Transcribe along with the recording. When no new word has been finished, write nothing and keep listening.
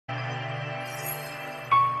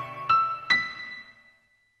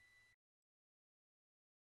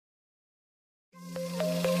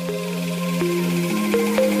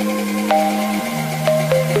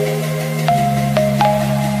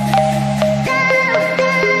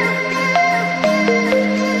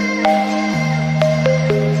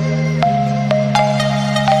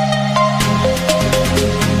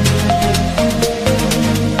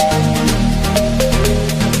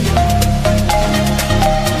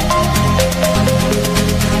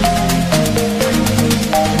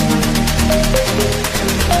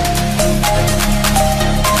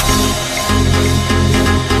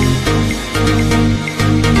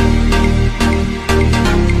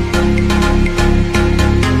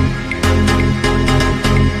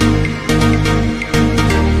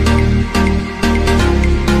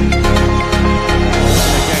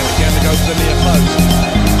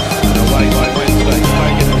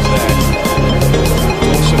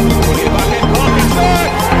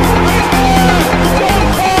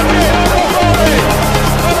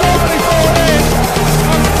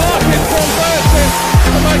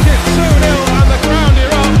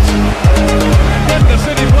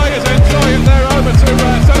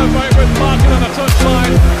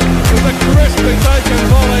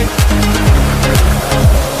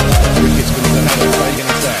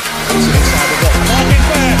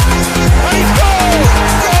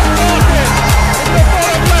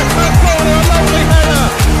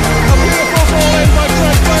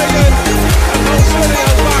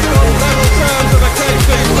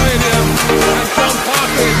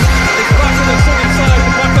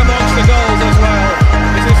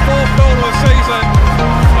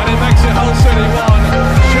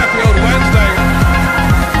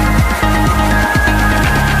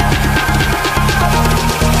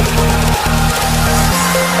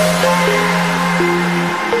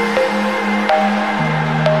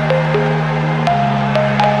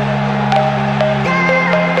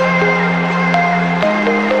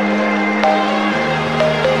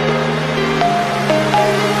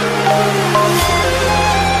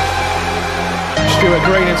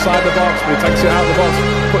inside the box, but he takes it out of the box,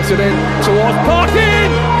 puts it in towards Parkin,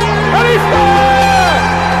 and he's there!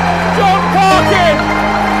 Jon Parkin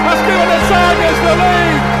has given the Tigers the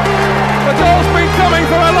lead. The goal's been coming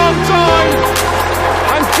for a long time,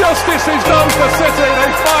 and justice is done for City. They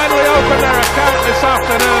finally opened their account this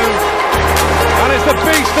afternoon, and it's the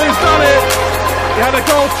beast who's done it. He had a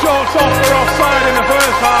goal chalked off for offside in the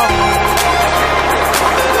first half,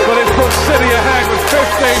 but it's put City ahead with 15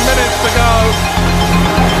 minutes to go,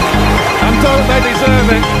 and don't they deserve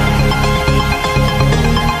it?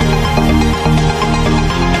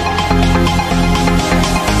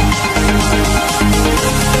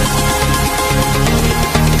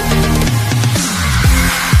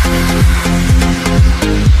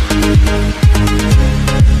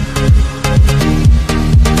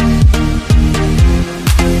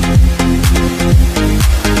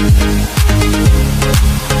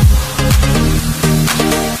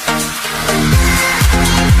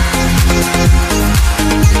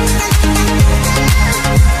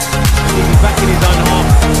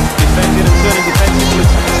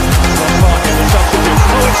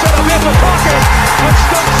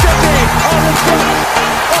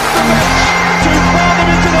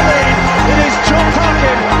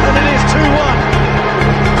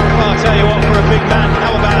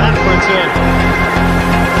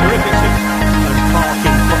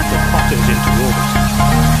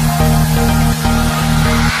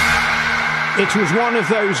 It was one of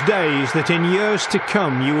those days that in years to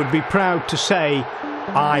come you would be proud to say,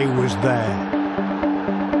 I was there.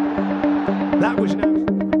 That was no...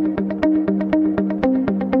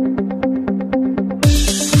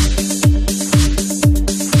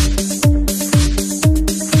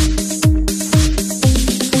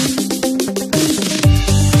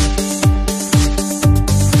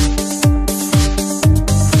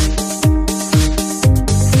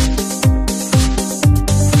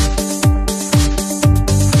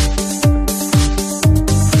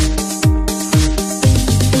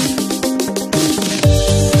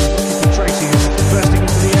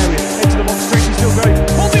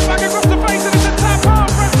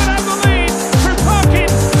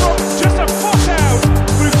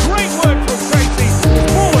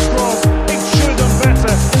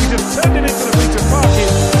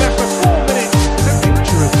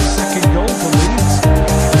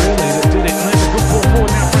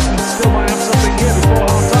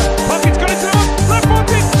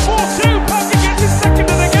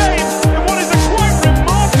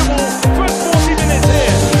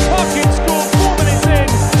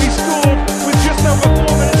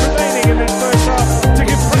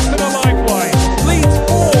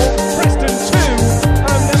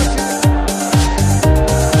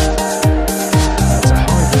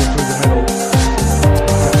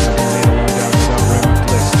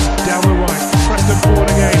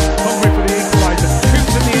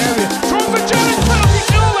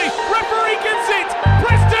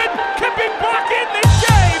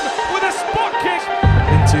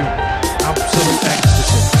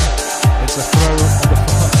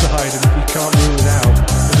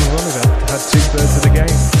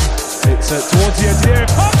 Towards the edge of the area,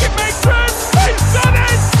 Parkin makes room! He's done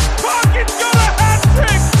it! Parkin's got a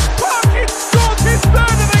hat-trick! Parkin scored his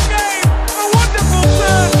third of the game! A wonderful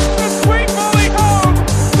turn! The sweet volley home!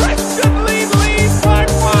 Preston lead by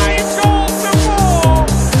 5 goals to 4!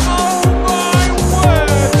 Oh my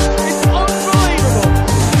word! It's unbelievable!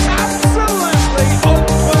 Absolutely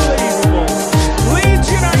unbelievable! Leeds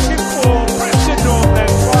United 4, Preston North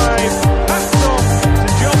End 5. Hats off to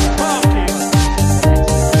Jon Parkin.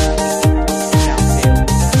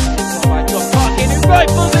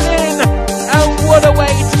 Rifles it in, and what a way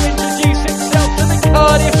to introduce himself to the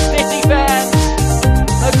Cardiff City fans.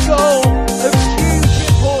 A goal of huge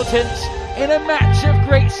importance in a match of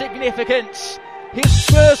great significance. His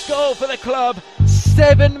first goal for the club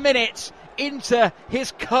 7 minutes into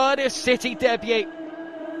his Cardiff City debut.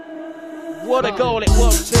 What a goal it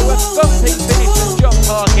was to a thumping finish from Jon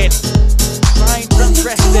Parkin. Signed from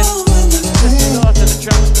Preston at the start of the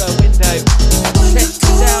transfer window. Chest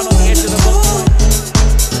down on the edge of the box.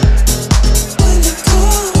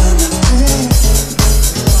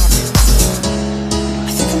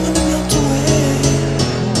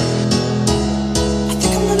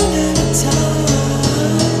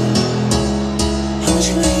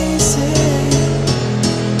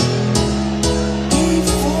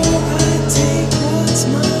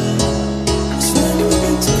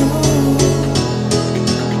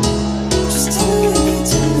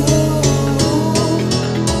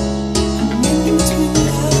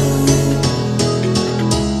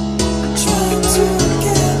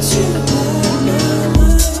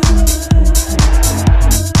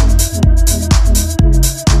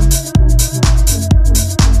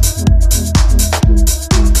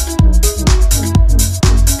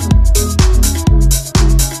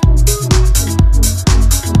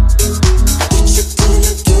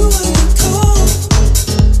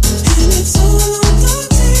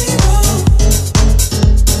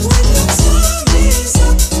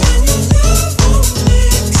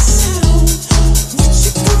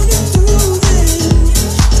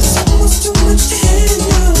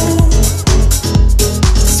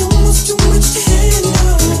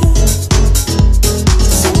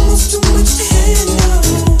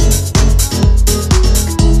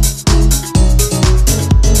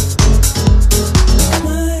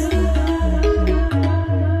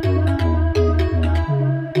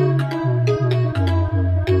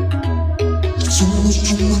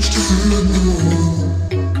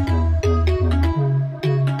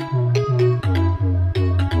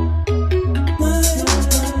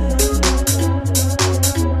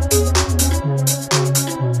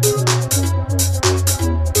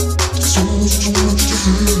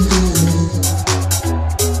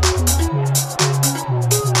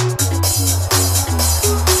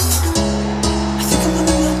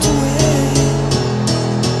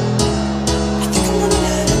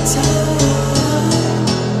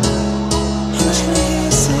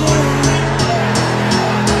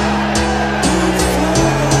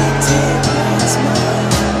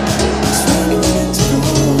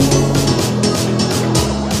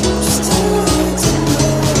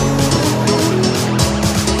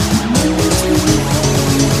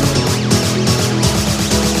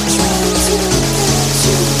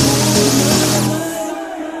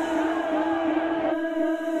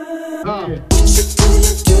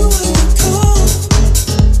 Parkin.